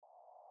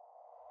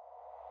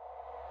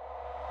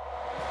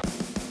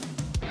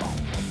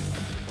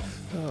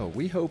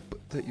we hope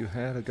that you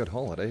had a good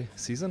holiday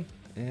season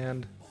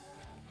and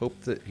hope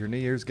that your New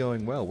Year's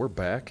going well. We're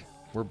back.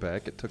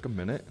 It took a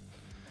minute.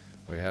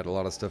 We had a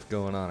lot of stuff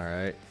going on, all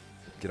right?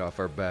 Get off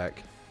our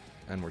back.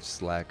 And we're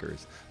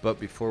slackers. But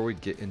before we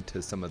get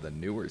into some of the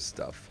newer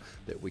stuff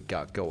that we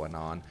got going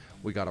on,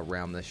 we got to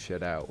round this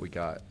shit out. We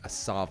got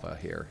ASAVA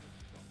here.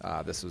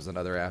 This was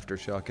another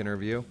Aftershock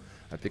interview.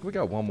 I think we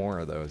got one more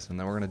of those, and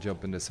then we're going to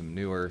jump into some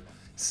newer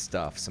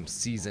stuff, some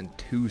Season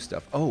 2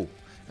 stuff. Oh,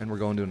 and we're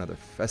going to another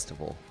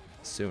festival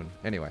soon.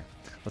 Anyway,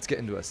 let's get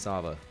into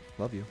ASAVA.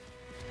 Love you.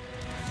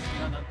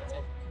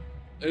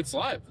 It's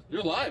live.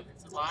 You're live.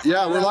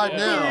 Yeah, we're live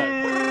now.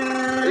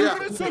 Yeah.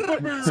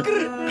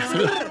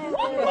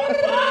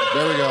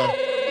 There we go.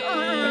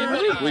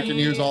 We can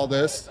use all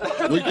this.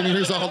 We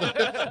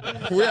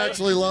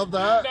actually love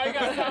that. Now you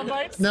got sound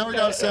bites? Now we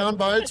got sound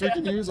bites. We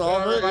can use all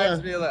of it.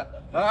 Yeah.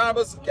 I'm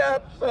a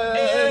scat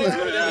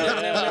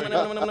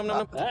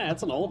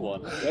That's an old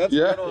one.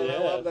 Yeah,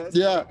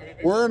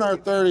 we're in our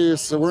 30s,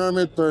 so we're in our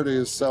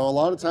mid-30s. So a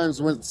lot of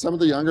times when some of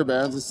the younger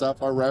bands and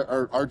stuff,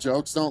 our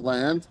jokes don't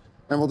land.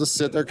 And we'll just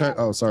sit there.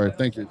 Oh, sorry.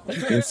 Thank you.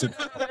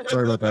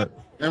 Sorry about that.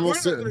 And we'll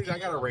sit. I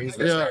gotta raise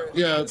this.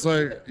 Yeah. It's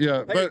like,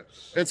 but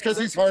it's because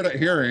he's hard at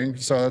hearing,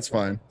 so that's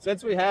fine.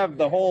 Since we have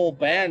the whole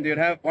band, dude,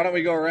 why don't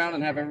we go around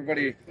and have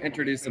everybody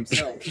introduce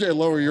themselves? Yeah,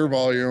 lower your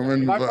volume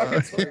and.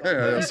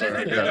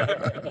 Sorry.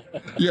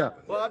 Yeah.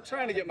 Well, I'm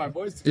trying to get my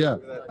voice. Yeah.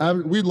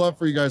 We'd love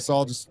for you guys to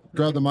all just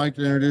grab the mic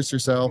and introduce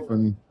yourself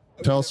and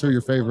tell us who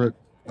your favorite.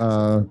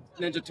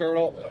 Ninja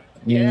Turtle.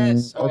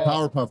 Yes. Or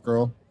Powerpuff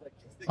Girl.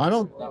 I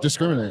don't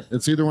discriminate.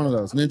 It's either one of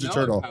those. Ninja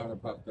Turtle.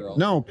 Powerpuff Girl.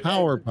 No,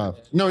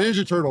 Powerpuff. No,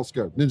 Ninja Turtle's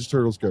good. Ninja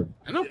Turtle's good.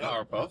 I know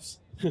Powerpuffs.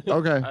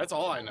 Okay. That's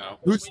all I know.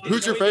 Who's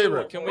your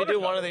favorite? Can we do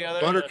one or the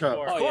other? Buttercup.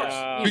 Of course.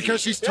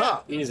 Because she's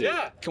tough. Easy.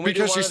 Yeah. Can we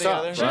Because do one she's or the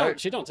tough, other? right?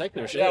 She don't take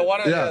no shit. Yeah,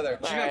 one or the Yeah. other.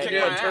 She's gonna kick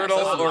Yeah, my turtle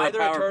ass. or a Either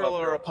a turtle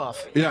Powerpuff. or a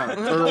puff. Yeah,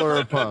 turtle or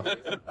a puff.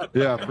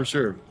 Yeah, for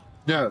sure.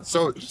 Yeah.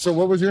 So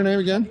what was your name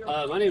again?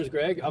 My name is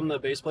Greg. I'm the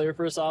bass player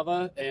for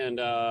ASAVA,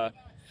 and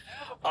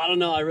I don't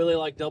know. I really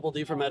like Double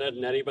D from Ed, Ed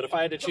and Eddie, but if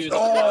I had to choose,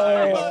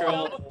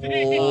 Oh,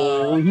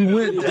 he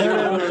went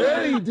down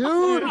Eddie,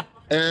 dude.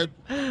 Ed,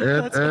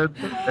 Eddie.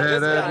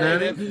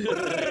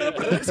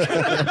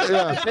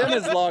 Yeah. Tim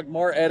has logged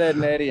more Ed, Ed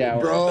and Eddie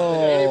hours than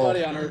Bro,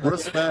 anybody on earth.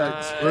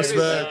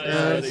 respect,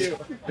 man.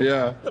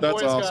 Yeah,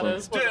 that's awesome.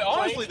 Dude,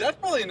 honestly, that's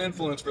probably an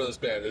influence for this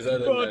band. Is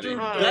that Eddie?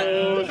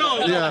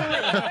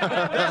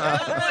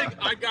 Yeah.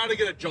 I gotta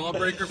get a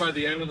jawbreaker by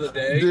the end of the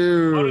day.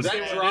 Dude.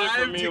 That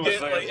drive to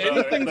get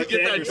anything to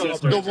get that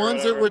jawbreaker. The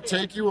ones that would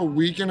take you a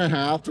week and a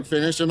half to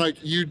finish, and like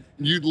you'd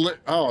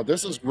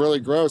this is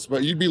really gross,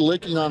 but you'd be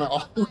licking on it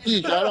all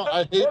week.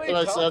 I hate that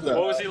I said that.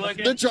 What was he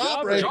licking? The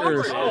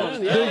jawbreakers.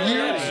 The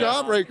huge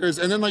jawbreakers,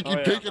 and then like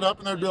you'd pick it up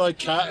and there'd be like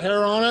cat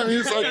hair on it, and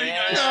he's like,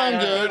 I'm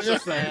good.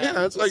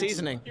 Yeah, it's like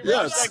Seasoning.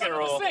 Yes. Second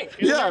roll.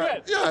 Yeah,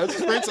 it just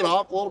rinse it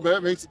off a little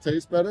bit, makes it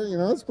taste better. You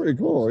know, it's pretty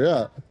cool.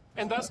 Yeah.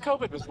 and thus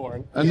COVID was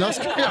born. And that's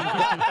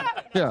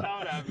yeah.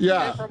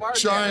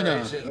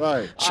 China,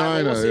 right?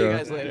 China. We'll see you yeah.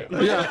 guys later.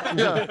 Yeah.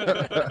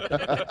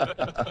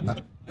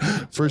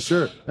 For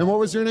sure. And what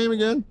was your name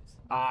again?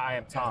 I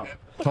am Tom.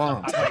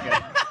 Tom.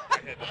 I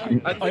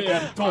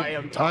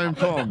am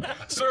Tom.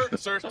 Sir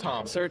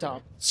Tom. Sir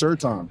Tom. Sir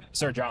Tom.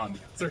 Sir John.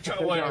 Sir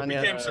John. Well, John, it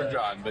yeah. became Sir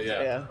John, but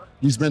yeah.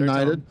 He's been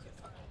knighted.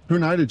 Who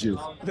knighted you?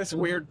 This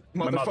weird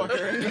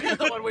motherfucker.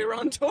 The one we were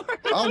on tour.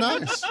 Oh,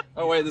 nice.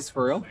 Oh wait, this is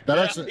for real? That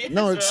actually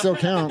no, it still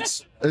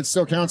counts. It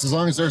still counts as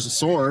long as there's a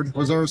sword.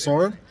 Was there a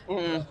sword?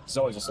 There's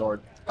always a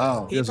sword.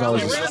 Oh, there's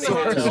always a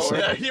sword.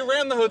 Yeah, he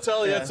ran the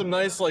hotel. He had some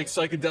nice, like,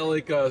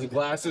 psychedelic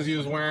glasses he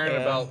was wearing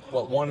about,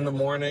 1 in the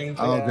morning.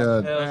 Oh,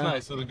 good. Yeah, it was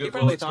nice. It was a good He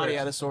probably little thought he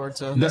had a experience. sword,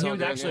 so He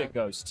was actually a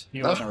ghost.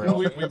 He wasn't real.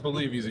 We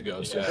believe he's a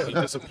ghost, yeah. He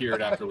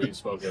disappeared after we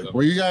spoke with him.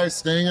 Were you guys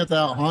staying at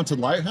that haunted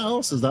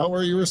lighthouse? Is that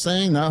where you were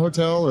staying, that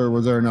hotel, or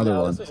was there another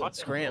one?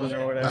 Scranton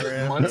or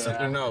whatever. Months?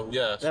 No,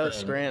 yeah. That was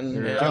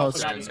Scranton. Yeah. Oh,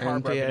 Got his in car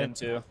broken PA.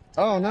 into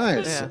Oh,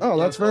 nice. Yeah. Oh,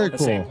 that's very at the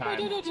same cool.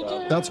 time.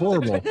 So. That's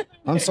horrible.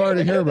 I'm sorry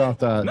to hear about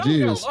that. No, we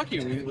got Jeez. lucky.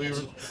 We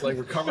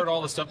recovered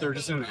all the stuff. They were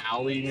just in an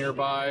alley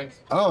nearby.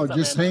 Oh,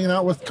 just hanging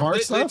out with car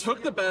They stuff?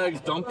 took the bags,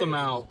 dumped them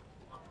out,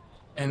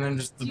 and then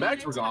just the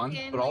bags were gone,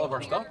 but all of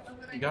our stuff,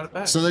 we got it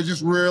back. So they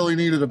just really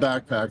needed a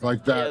backpack like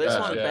Yeah, that. they just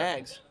bag. wanted Yeah.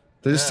 bags.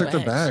 They just took the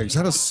bags.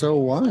 That is so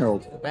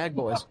wild. Bag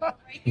boys. Wow,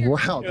 It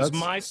was that's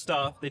my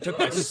stuff. They took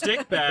my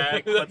stick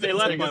bag, but they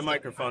left my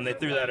microphone. They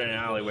threw that in an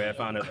alleyway. I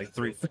found it like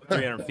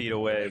 300 feet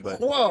away. But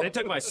Whoa. they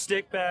took my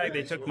stick bag.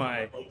 They took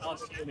my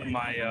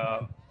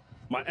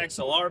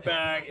XLR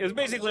bag. It was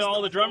basically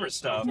all the drummer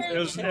stuff. It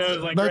was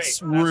like That's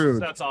great.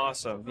 rude. That's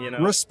awesome. You know.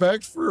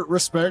 respect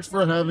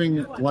for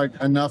having like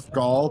enough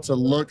gall to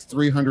look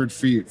 300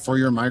 feet for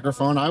your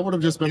microphone. I would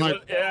have just been like,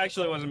 It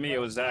actually wasn't me. It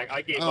was Zach.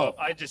 I gave Oh. up.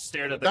 I just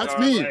stared at the That's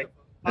car. me. Like,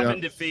 I'm Yeah.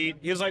 in defeat.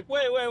 He was like,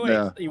 wait.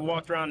 Yeah. He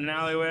walked around an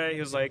alleyway. He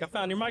was like, I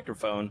found your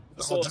microphone.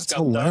 It's Oh, all that's scuffed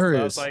up. I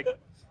hilarious. was like,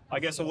 I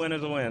guess a win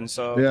is a win.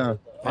 So yeah.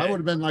 I would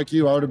have been like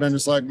you. I would have been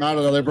just like,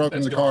 no, they broke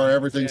in the car.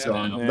 Everything's Yeah,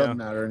 gone. yeah. Doesn't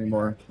matter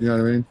anymore. You know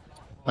what I mean?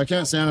 I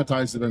can't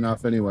sanitize it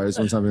enough, anyways,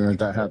 when something like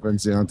that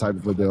happens, you know, type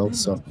of a deal.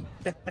 So,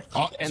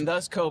 And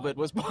thus COVID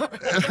was born.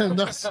 and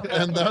thus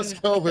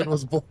COVID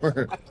was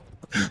born.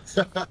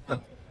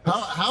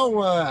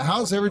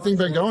 How's everything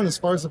been going as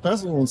far as the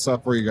festival and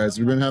stuff for you guys?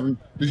 You've been having?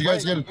 Did you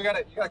guys get? You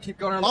gotta keep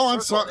going on. Oh,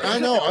 I'm sorry. I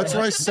know. That's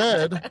what I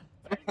said.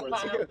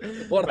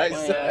 What I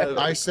said.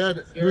 I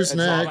said, who's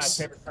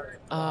next?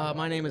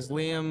 My name is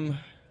Liam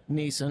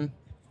Neeson,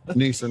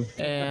 Neeson.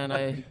 and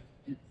I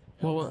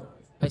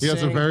He has a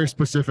sing, very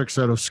specific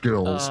set of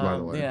skills, by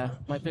the way. Yeah,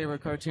 my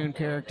favorite cartoon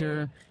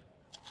character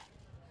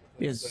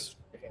is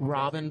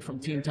Robin from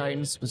Teen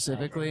Titans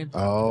specifically.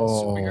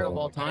 Superhero of Oh.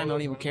 all time.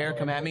 Don't even care.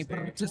 Come at me.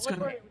 Just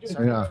gonna...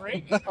 Yeah.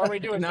 Are we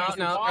doing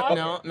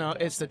No.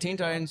 It's the Teen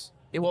Titans.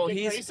 Well,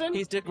 he's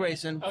Dick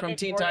Grayson from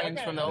Teen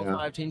Titans, from the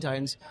 05 Teen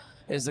Titans.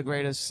 Is the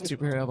greatest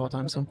superhero of all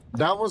time. So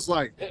That was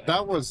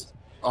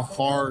a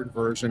hard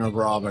version of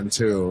Robin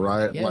too,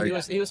 right? yeah,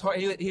 he was hard.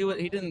 He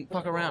didn't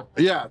fuck around.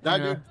 Yeah, that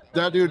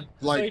dude, So you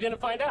like, didn't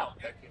find out.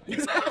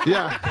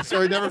 yeah.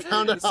 So he never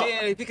found out. See,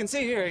 if you can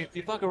see here, if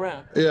you fuck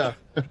around, Yeah,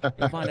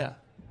 you'll find out.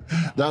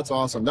 that's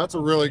awesome. That's a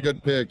really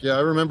good pick. Yeah, I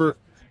remember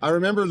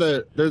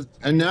that there's,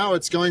 and now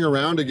it's going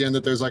around again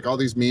that there's like all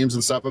these memes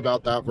and stuff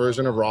about that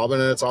version of Robin,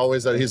 and it's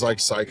always that he's like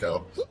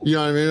psycho. You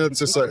know what I mean? It's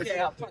just like,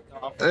 Yeah, fuck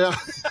off. yeah.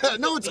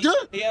 No, it's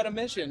good. He had a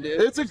mission,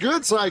 dude. It's a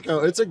good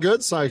psycho. It's a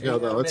good psycho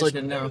though. It's like,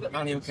 Mission, no, I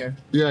don't even care.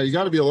 yeah, you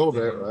got to be a little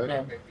bit,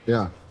 right?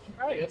 Yeah.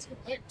 Right, that's a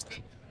good pick.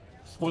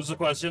 What's the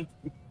question?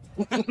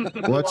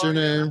 What's your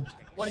name?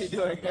 What are you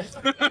doing?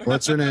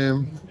 What's your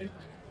name?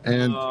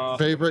 And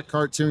favorite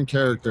cartoon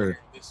character?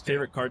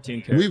 Favorite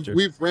cartoon character?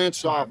 We've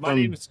branched off My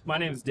from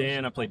name's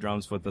Dan. I play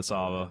drums with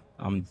ASAVA.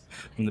 I'm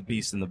the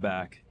beast in the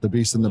back. the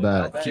Beast in the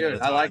Back. Dude,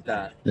 I like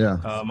that.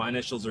 Yeah. My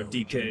initials are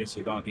DK,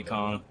 so Donkey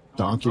Kong.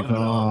 Donkey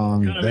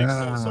Kong. Kind of makes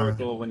full Yeah.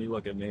 circle when you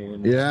look at me.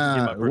 And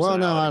Yeah. see my Well,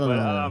 no, I don't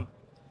personality.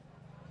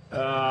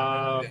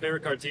 know.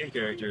 Favorite cartoon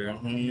character?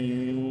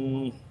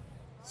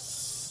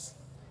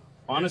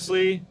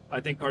 Honestly, I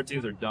think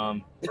cartoons are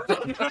dumb.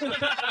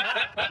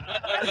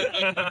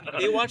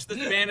 He watched the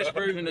Spanish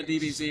version of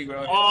DBZ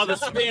growing up. Oh, the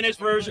Spanish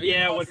version.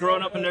 Yeah, when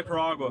growing up in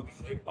Nicaragua,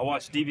 I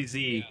watched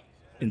DBZ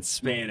in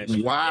Spanish.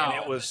 Wow.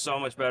 And it was so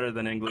much better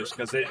than English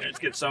because it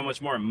gets so much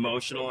more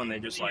emotional and they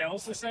just like.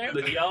 Yells the same?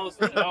 The yells,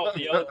 no,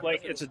 the yells,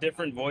 like it's a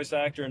different voice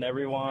actor and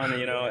everyone,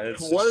 you know.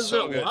 It's What just is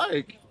so it good.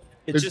 like?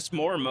 It's just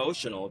more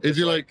emotional. Is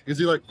he like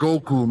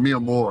Goku, mi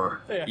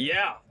amor?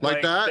 Yeah,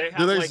 Like that? They Do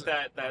have they- like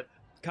that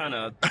kind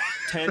of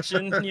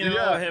tension, you know.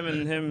 Yeah. Him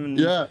and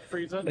Yeah.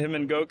 him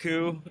and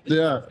Goku,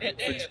 Yeah.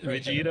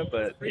 Vegeta.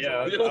 but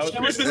yeah,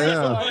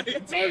 Yeah.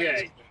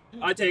 okay.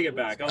 I take it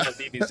back. I love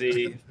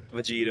DBZ,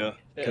 Vegeta.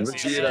 'cause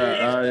Vegeta,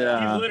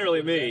 yeah. He's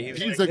literally me. He's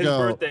Like, the his goat.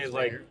 birthday is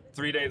like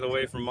 3 days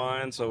away from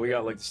mine, so we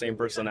got like the same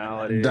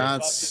personality.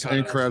 That's Kinda-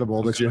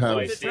 incredible that you have.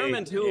 Feisty.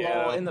 Determined who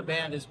Yeah. all in the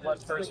band is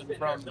what person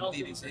from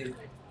DBZ.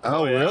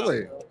 Oh, yeah.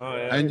 really? Oh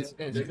yeah. And It's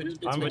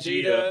I'm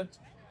Vegeta,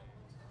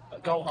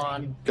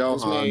 Gohan. It's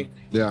Gohan. me.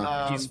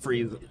 Yeah. He's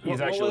Frieza. He's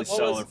What actually was-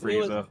 Stellar he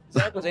was- Frieza.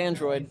 Zach was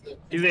Android.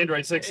 He's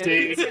Android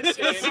 16. It's-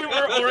 Super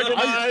organized.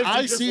 I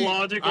and just see.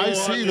 logical I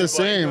see and the it's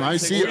like, same. I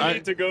see. we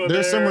need to go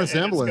There's some there, and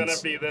resemblance.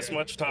 It's gonna be this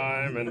much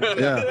time, and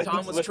Yeah.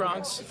 Tom was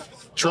Trunks.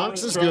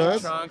 Trunks is good.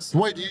 Trunks.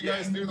 Wait, do you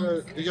guys do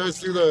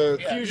the?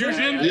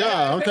 Fusion?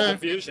 Yeah. Okay. The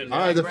fusion. All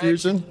right, the Greg,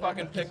 fusion.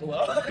 Fucking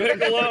Piccolo.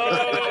 Piccolo.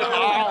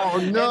 Oh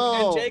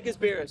no. And Jake is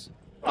Beerus.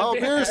 Oh,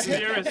 Pierce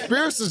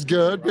Beerus. is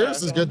good.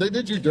 Pierce is good. They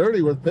did you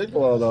dirty with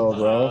Piccolo, though,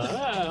 bro.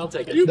 I'll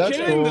take it. You That's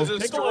king, cool. the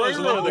Piccolo is destroyer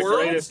one of of the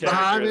worlds. greatest I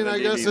characters mean, I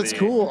in guess it's DBZ.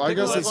 cool. I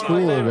guess it's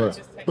cool,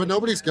 but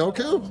nobody's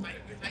Goku.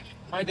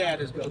 My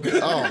dad is Goku.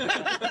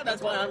 Oh,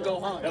 That's why I'm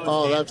Gohan.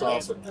 oh, that's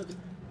awesome.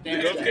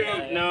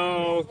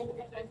 Goku,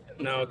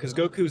 no, because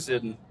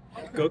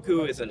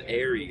Goku is an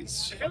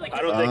Aries.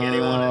 I don't think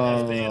anyone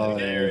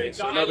understands an Aries.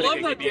 So I nobody love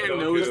can that be a Dan Goku.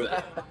 knows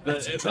that.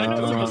 It's like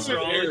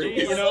astrology,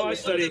 you know. I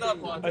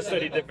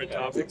study different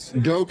topics.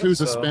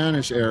 Goku's a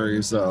Spanish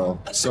Aries, though.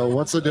 So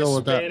what's the deal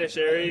with that? Spanish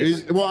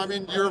Aries. Well, I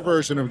mean, your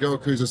version of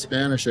Goku's a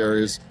Spanish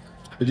Aries.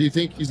 Do you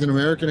think he's an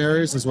American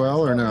Aries as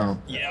well, or no?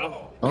 Yeah.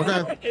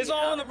 Okay. It's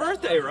all on the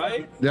birthday,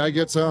 right? Yeah, I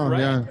get so. Right?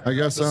 Yeah, I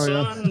guess The so.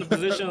 Yeah. sun, the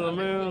position of the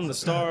moon, the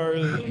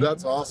stars.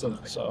 That's awesome,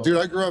 So- dude.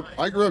 I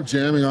grew up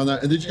jamming on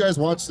that. And did you guys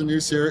watch the new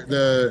series?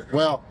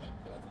 Well,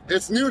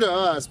 it's new to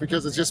us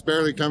because it's just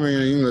barely coming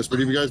in English. But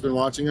have you guys been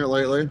watching it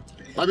lately?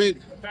 I mean,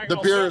 the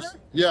Beerus.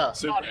 Yeah,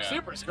 Oh,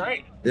 Super's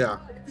great. yeah.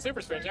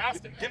 Super's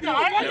fantastic. No,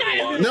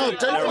 take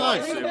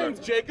the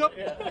mic. Jacob.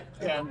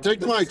 Take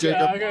the mic, Yeah,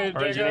 Jacob. okay,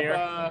 Our engineer.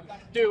 Jacob.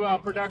 Do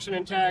production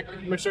and tech.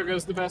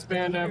 Meshuggah's the best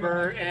band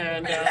ever.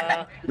 And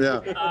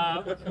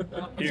Yeah.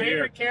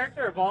 favorite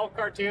character of all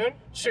cartoon?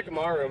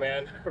 Shikamaru,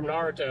 man, from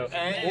Naruto.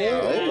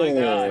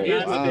 Oh,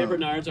 He's my wow.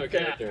 favorite Naruto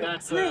character. Yeah,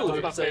 that's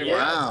my favorite.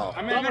 Wow.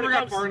 I mean, I never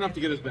got far enough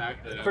to get his back.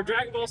 For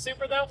Dragon Ball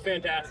Super though,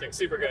 fantastic,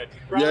 super good.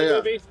 Yeah, Broly yeah.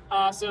 movie,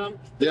 awesome.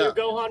 The Yeah. new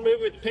Gohan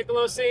movie with the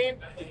Piccolo scene,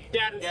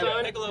 dad and Yeah,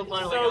 son, Piccolo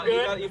finally so got-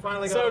 good, you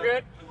finally so got-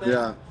 good.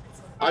 Yeah.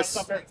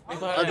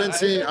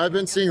 I've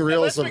been seeing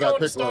reels Unless of we that go into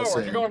Piccolo Star Wars,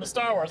 scene. you're going to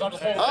Star Wars. I'll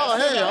just hold Oh,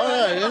 hey, all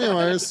right.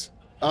 Anyways,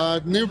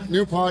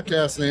 New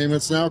podcast name.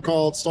 It's now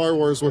called Star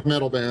Wars with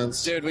Metal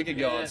Bands. Dude, we could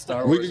go on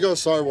Star Wars. We could go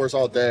Star Wars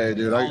all day,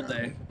 dude. All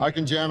day. I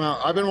can jam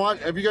out.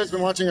 Have you guys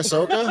been watching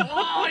Ahsoka?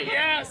 Oh,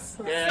 yes.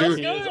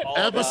 Dude,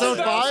 episode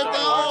 5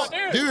 though?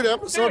 Dude,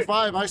 episode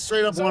 5, I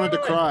straight up wanted to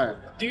cry.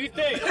 Do you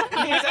think?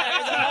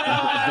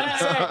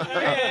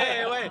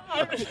 Hey, wait.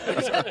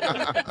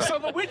 So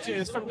the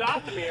witches from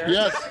Dathomir.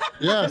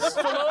 Yes.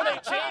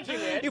 Filoni changing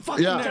it. You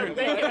fucking Yeah.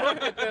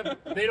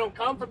 nerd. They don't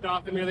come from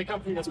Dathomir, they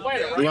come from this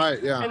planet, right?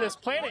 Right, yeah. And this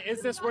planet,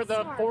 is this where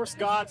the Force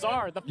gods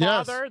are? The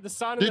Yes. Father, the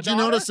Son, and Did the you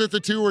Daughter? notice that the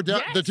two were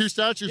Yes. the two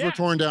statues were Yeah.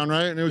 torn down,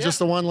 right? And it was Yeah. just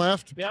the one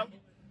left? Yep.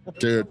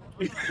 Dude.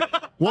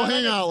 We'll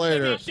hang out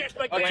later.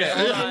 Okay.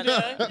 Hold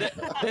on.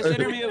 This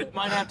interview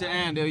might have to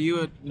end. Are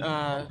you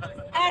a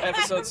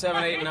episode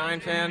 7, 8, and 9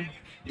 fan?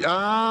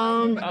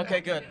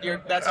 Okay, good.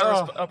 That's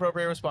an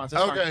appropriate response.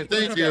 That's Okay, fine.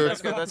 thank you.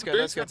 That's good. That's good.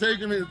 That's good.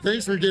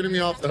 Thanks for getting me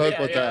off the hook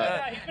with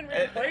that. He's been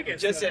really breaking.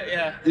 Just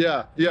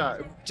yeah. Yeah.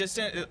 Just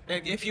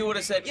if you would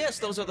have said yes,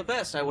 those are the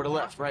best, I would have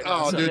left right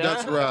now. Oh, So, dude, yeah.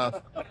 that's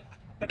rough.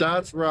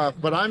 That's rough.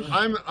 But I'm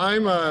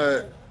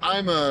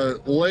a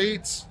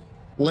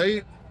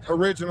late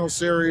original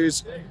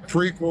series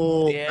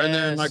prequel, and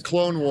then Yes. like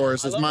Clone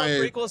Wars I is love how my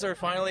prequels are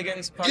finally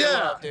getting fired Yeah.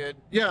 up, dude.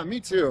 yeah, me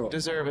too.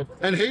 Deserve it.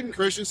 And Hayden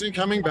Christensen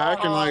coming back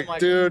and Oh, like, my-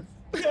 dude,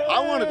 I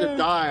wanted to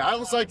die. I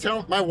was like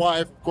telling my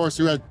wife, of course,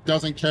 who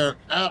doesn't care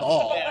at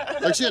all.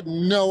 Like she had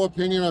no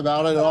opinion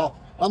about it at all.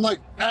 I'm like,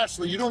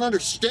 Ashley, you don't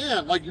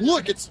understand. Like,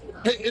 look,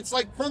 it's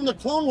like from the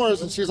Clone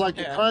Wars, and she's like,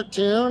 a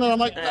cartoon, and I'm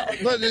like,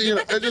 but you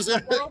know, it just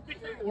World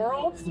between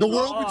worlds? the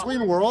world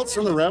between worlds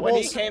from the When he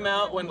Rebels. came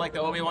out, when like the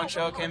Obi-Wan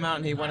show came out,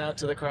 and he went out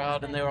to the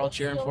crowd, and they were all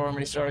cheering for him, and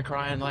he started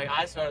crying. Like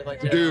I started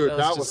like, Dude, that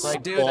just was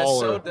like, dude,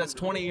 baller. that's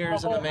 20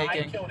 years in the I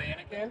making. killed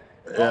Anakin.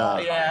 Yeah.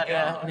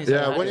 Yeah. And he's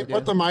Yeah, like, when he dude.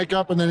 put the mic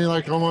up and then he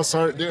like almost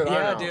started, dude. I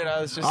Yeah, know. dude,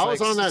 I was just. I was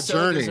like, on that so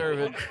journey.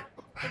 deserved.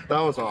 That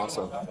was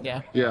awesome.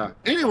 Yeah. Yeah.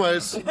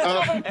 Anyways,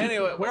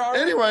 Anyway, where are we?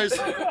 anyways,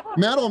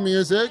 metal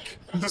music.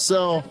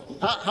 So,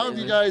 how have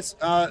you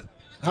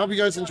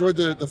guys enjoyed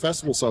the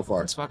festival so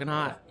far? It's fucking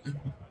hot.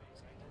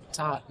 It's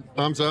hot.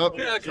 Thumbs up.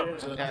 Yeah,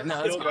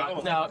 no, it's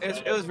good. No,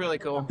 it was really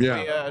cool.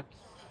 Yeah. We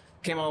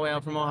came all the way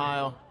out from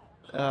Ohio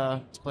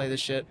to play this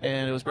shit,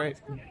 and it was great.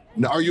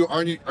 Now, are you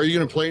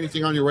gonna play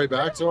anything on your way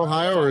back to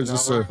Ohio, or is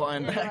this We're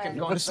flying back and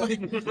going to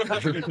sleep.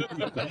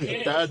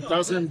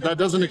 that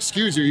doesn't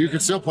excuse you? You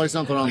could still play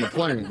something on the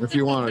plane if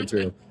you wanted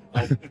to.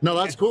 No,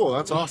 that's cool.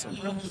 That's awesome.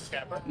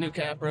 New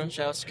Capra.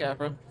 Shouts to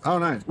Capra. Oh,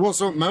 nice. Well,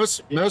 so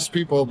most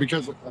people,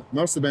 because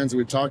most of the bands that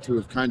we talked to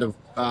have kind of,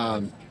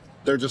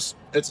 they're just,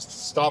 it's a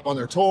stop on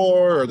their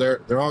tour, or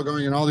they're all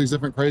going in all these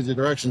different crazy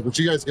directions. But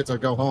you guys get to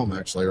go home,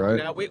 actually, right?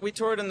 Yeah, we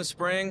toured in the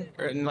spring,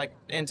 or in like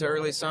into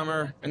early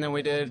summer, and then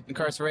we did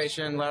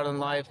Incarceration, Louder Than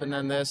Life, and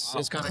then this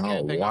is kind of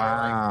capping our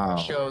wow.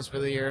 like, shows for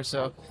the year.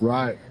 So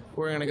Right.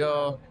 we're gonna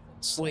go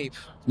sleep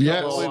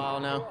Yes. for a little while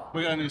now.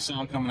 We got a new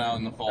song coming out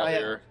in the fall Oh, yeah.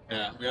 here.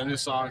 Yeah, we got a new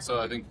song, so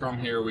I think from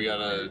here we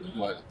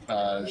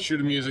gotta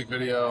shoot a music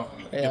video,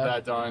 get Yeah.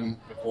 that done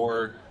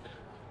before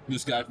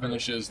this guy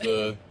finishes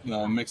the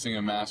mixing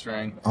and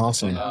mastering.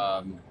 Awesome.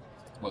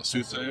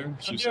 Soothsayer?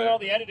 I'm doing all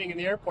the editing in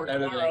the airport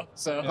tomorrow.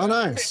 So. Oh,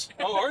 nice.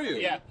 Oh, are you?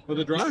 Yeah. With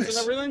the drums Nice.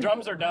 and everything?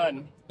 Drums are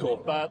done.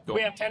 Cool. But Cool.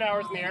 we have 10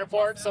 hours in the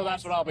airport, so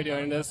that's what I'll be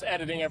doing, is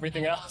editing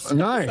everything else.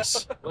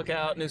 Nice. Look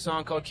out, new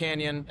song called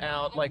Canyon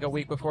out like a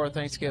week before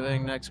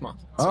Thanksgiving next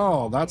month.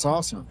 Oh, that's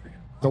awesome.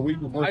 The week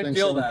before I feel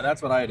Thanksgiving. that.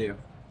 That's what I do.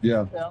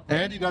 Yeah.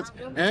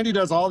 Andy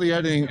does all the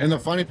editing, and the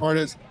funny part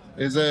is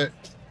that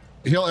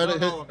he'll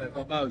edit Not all of it,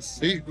 but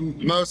most.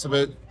 most of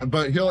it,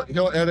 but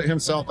he'll edit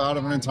himself out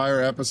of an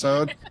entire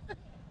episode.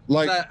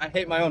 Like I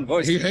hate my own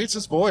voice. he hates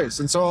his voice,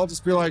 and so I'll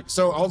just be like,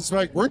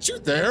 weren't you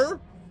there?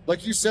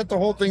 Like you set the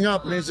whole thing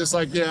up, and he's just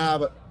like, yeah,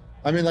 but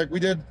I mean, like we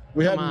had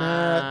Come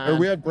Matt, or on.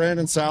 we had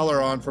Brandon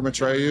Saller on from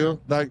Atreyu,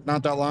 like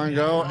not that long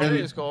ago, Oh, and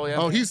he was cool, yeah.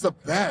 oh, he's the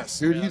best,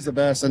 dude. He's the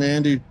best. And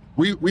Andy,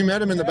 we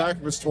met him in the back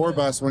of his tour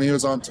bus when he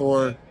was on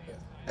tour,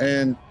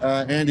 and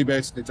Andy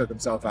basically took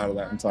himself out of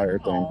that entire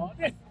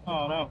thing.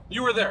 Oh, no.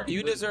 You were there.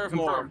 You deserve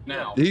more.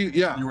 Now.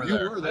 Yeah, You were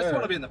there. I just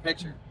want to be in the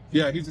picture.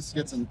 Yeah, he just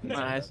gets in.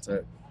 Nice. That's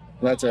it.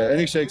 That's it. And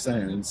he shakes the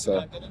hands.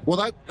 So,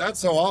 well, that's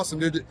so awesome,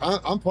 dude.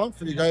 I'm pumped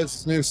for you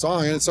guys' new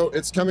song, and so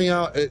it's coming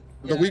out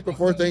the week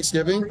before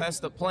Thanksgiving. That's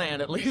the plan,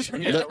 at least.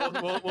 Yeah,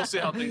 we'll see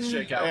how things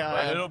shake out. Yeah.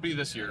 But it'll be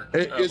this year.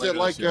 Is later it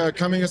like this year.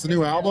 coming as a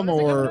new album,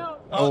 or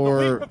The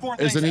week before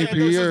is it an EP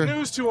Thanksgiving, or? there's some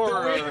news to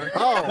our.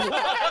 Oh.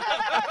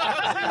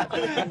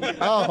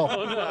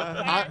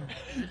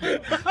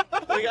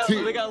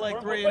 We got like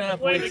 3.5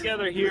 Play weeks.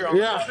 together here.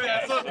 Yeah.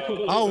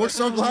 Oh, we're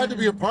so glad to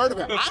be a part of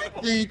it. I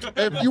think,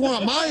 if you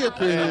want my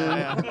opinion,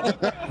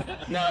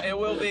 No, it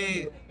will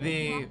be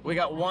we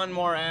got one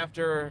more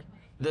after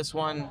this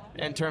one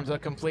in terms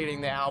of completing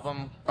the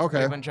album Okay.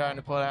 we've been trying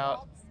to put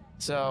out.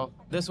 So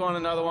this one,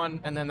 another one,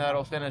 and then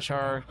that'll finish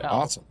our album.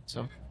 Awesome.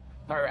 So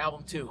our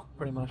album 2,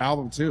 pretty much.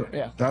 album 2.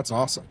 Yeah. That's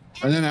awesome.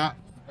 And then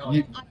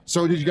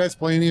So did you guys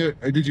play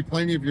did you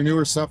play any of your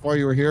newer stuff while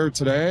you were here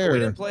today? Or? We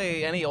didn't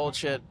play any old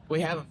shit.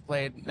 We haven't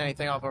played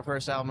anything off our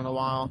first album in a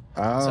while.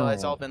 Oh. So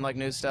it's all been like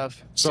new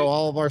stuff. So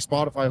all of our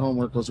Spotify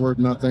homework was worth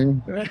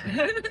nothing?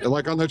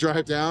 Like on the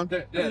drive down?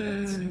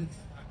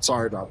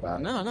 Sorry about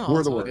that. No, we're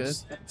it's the all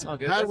worst. good. It's all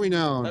good. Had we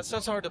known. That's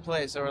just hard to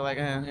play, so we're like,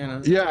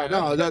 Yeah,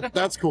 no,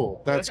 that's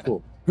cool. That's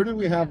cool. Who did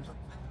we have?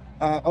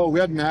 We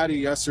had Maddie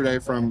yesterday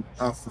from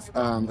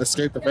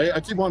Escape the Fate. I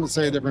keep wanting to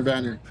say a different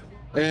band here.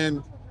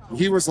 And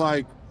he was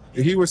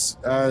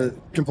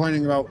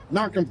complaining about,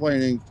 not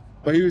complaining,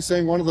 but he was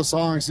saying one of the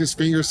songs, his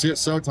fingers get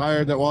so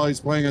tired that while he's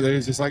playing it,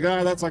 he's just like,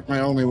 that's like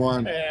my only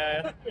one.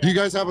 Yeah. Do you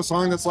guys have a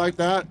song that's like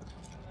that?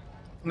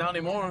 Not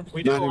anymore.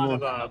 We do a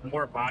lot of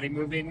more body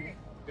moving.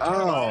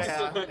 Oh,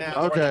 Yeah.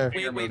 okay.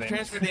 We've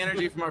transferred the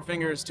energy from our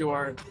fingers to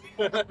our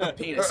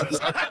penises.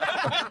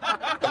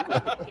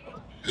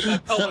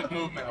 Public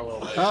movement a little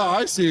bit. Oh,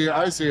 I see.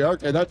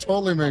 Okay, that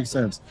totally makes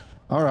sense.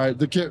 All right,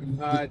 the kid.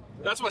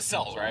 That's what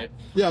sells, right?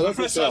 Yeah, that's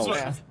what sells.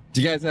 Yeah.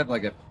 Do you guys have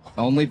like a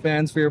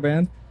OnlyFans for your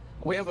band?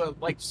 We have a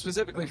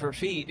specifically for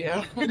feet,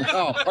 yeah.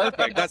 Oh,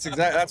 perfect.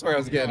 That's where I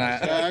was getting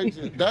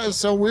at. That is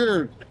so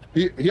weird.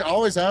 He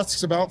always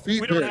asks about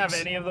feet We don't pics.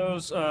 have any of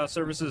those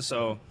services,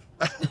 so.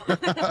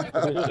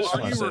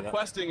 Are you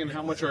requesting and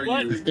how much are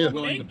you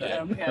willing to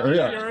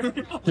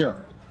pay? Yeah.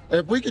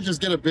 If we could just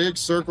get a big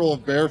circle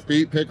of bare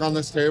feet pick on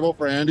this table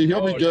for Andy,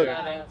 he'll be good.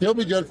 yeah. He'll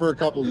be good for a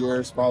couple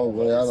years,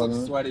 probably. I don't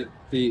know. Sweaty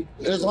feet.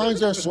 As long as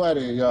they're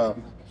sweaty, yeah.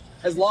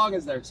 As long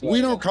as they're sweaty.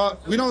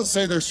 We don't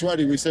say they're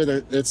sweaty. We say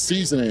that it's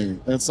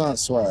seasoning. It's not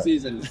sweat.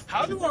 Season.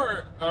 How do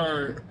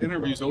our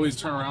interviews always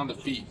turn around to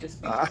feet?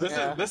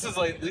 This is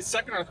like the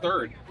second or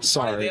third.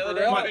 Sorry. The other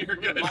day, You're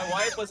good. my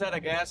wife was at a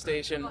gas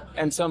station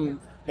and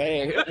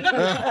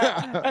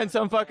and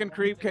some fucking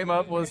creep came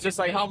up, was just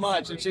like, how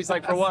much? And she's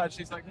like, for what?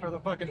 She's like, for the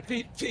fucking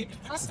feet.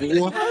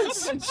 What?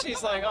 And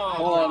she's like, oh.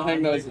 Hold on,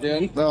 hang those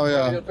again. Oh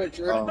yeah. Get a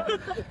picture. Oh.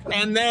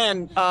 And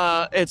then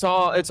it's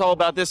all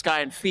about this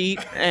guy and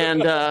feet,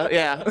 and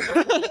yeah.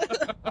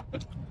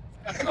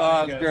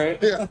 Oh, that's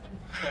great. Yeah.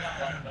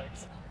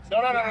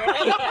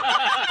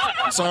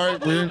 No. Sorry,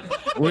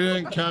 we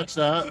didn't catch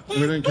that.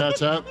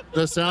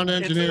 The sound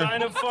It's engineer.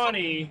 kind of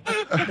funny.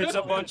 It's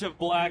a bunch of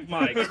black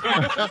mics.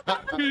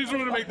 You just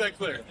wanted to make that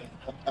clear.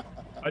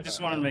 I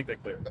just wanted to make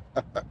that clear.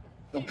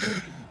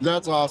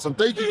 That's awesome.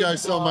 Thank you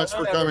guys so much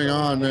for coming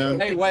on, man.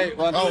 Hey, wait.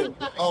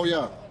 Oh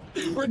yeah.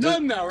 We're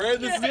done now, right?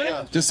 This is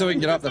it? Just so we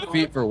can get off the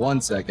feet for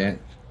 1 second.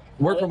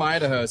 We're from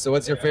Idaho, so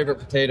what's your favorite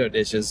potato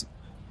dishes?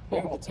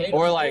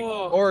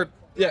 Or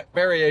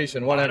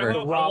variation, whatever. I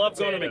love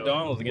going to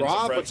McDonald's and getting Raw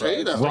some french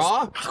fries. potatoes.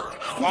 Raw?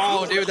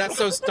 Oh, dude, that's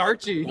so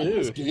starchy.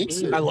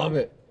 Gangster. I love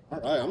it. All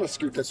right, I'm gonna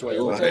scoot this way.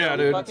 Over. Yeah,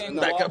 dude. Fucking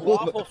Back up.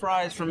 waffle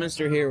fries from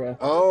Mr. Hero.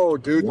 Oh,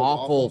 dude, the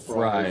Waffle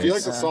fries. Do you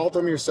like to salt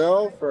them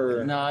yourself,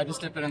 or? No, I just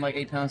dip it in like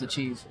 8 pounds of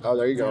cheese. Oh,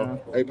 there you go.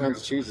 8 pounds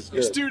of cheese is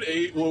This good. dude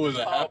ate, what was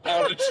it, half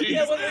pound of cheese?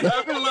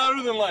 Laughing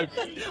louder than life.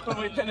 When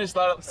we finished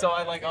that, so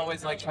I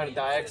always try to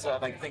diet, so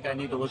I think I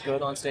need to look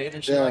good on stage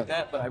and shit Yeah. like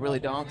that, but I really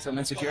don't, because I'm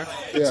insecure.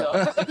 Yeah.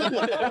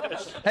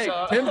 So, Hey,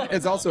 Tim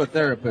is also a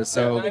therapist,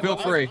 so feel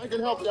free. I can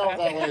help you out with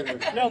that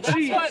later. No,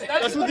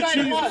 that's what the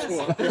cheese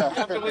is for.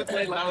 after we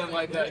played Loud and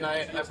Like that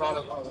night, I brought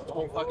a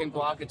whole fucking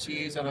block of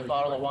cheese and a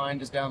bottle of wine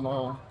just down the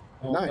whole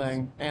Nice.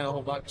 thing, and a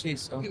whole block of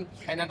cheese. So.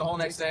 And then the whole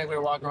next day, we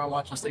were walking around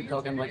watching Sleep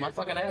Token, like, my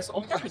fucking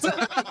asshole.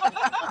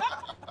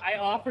 I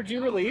offered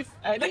you relief.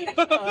 I did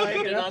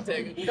not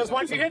take it. Because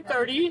once you hit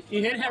 30,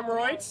 you hit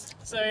hemorrhoids.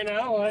 So, you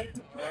know, like.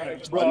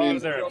 Bro, I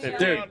was there at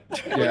 50. Dude.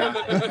 Yeah.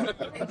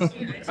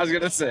 I was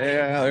going to say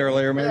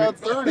earlier, maybe. Yeah,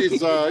 30's,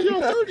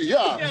 30,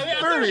 yeah.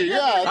 30,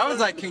 yeah. I was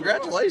like,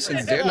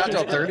 congratulations, dude. Not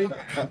till 30.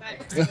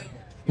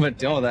 But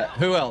deal with that.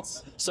 Who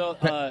else? So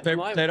Favorite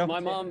potato? my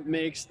mom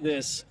makes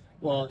this.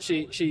 Well,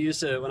 she used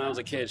to, when I was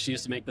a kid, she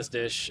used to make this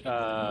dish.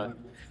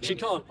 She'd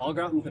call it au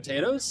gratin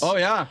potatoes. Oh,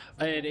 yeah.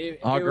 And it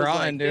Au was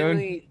gratin,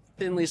 dude.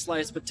 thinly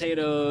sliced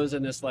potatoes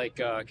and this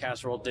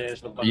casserole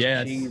dish with a bunch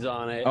Yes. of cheese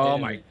on it. Oh,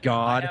 And my I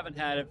God. haven't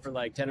had it for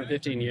like 10 or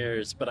 15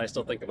 years, but I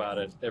still think about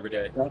it every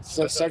day. That's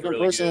the second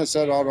really person good. that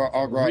said au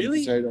gratin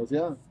Really? potatoes.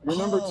 Yeah, you're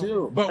number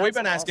 2. But we've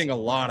been asking a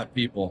lot of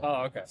people.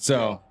 Oh, okay.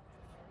 So,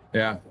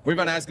 yeah. We've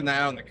been asking that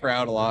out in the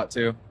crowd a lot,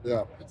 too.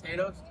 Yeah,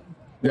 Potatoes?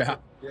 Yeah.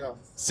 yeah.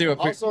 See what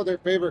Also, their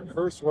favorite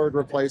curse word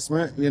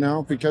replacement,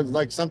 because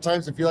like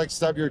sometimes if you like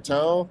stub your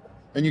toe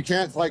and you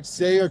can't like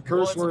say a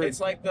curse word.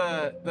 It's like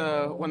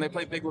the when they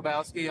play Big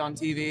Lebowski on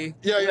TV.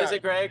 Yeah, yeah. Is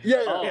it Greg?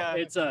 Yeah, Oh, yeah.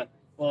 it's a.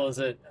 Well, is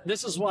it?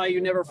 This is why you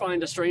never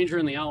find a stranger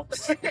in the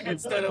Alps.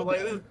 Instead of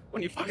like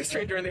when you find a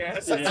stranger in the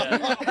ass.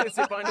 Yeah. Is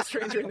it find a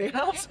stranger in the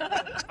house?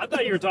 I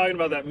thought you were talking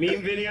about that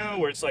meme video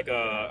where it's like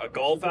a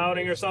golf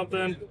outing or something.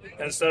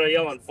 And instead of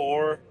yelling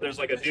 4, there's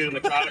like a dude in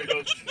the crowd who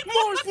goes,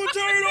 "Mashed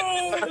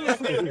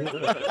potatoes!"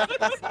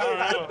 I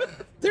don't know.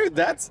 Dude,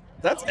 that's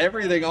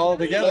everything all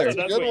together. That's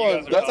Good what you one.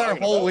 guys are That's our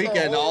talking whole about.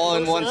 weekend all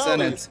in one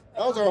Personality. sentence.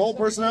 That was our whole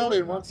personality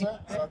in one sentence.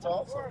 That's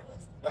awesome.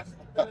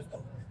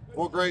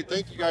 Well, great.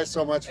 Thank you guys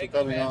so much for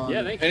coming on.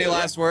 Yeah, thank you. Any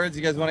last words?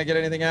 You guys want to get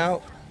anything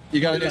out? You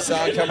got a new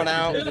song coming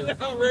out?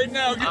 Right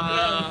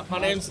now. My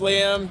name's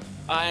Liam.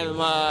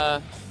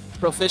 I'm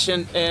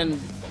proficient in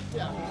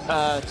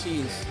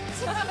cheese.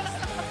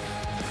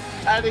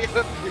 I think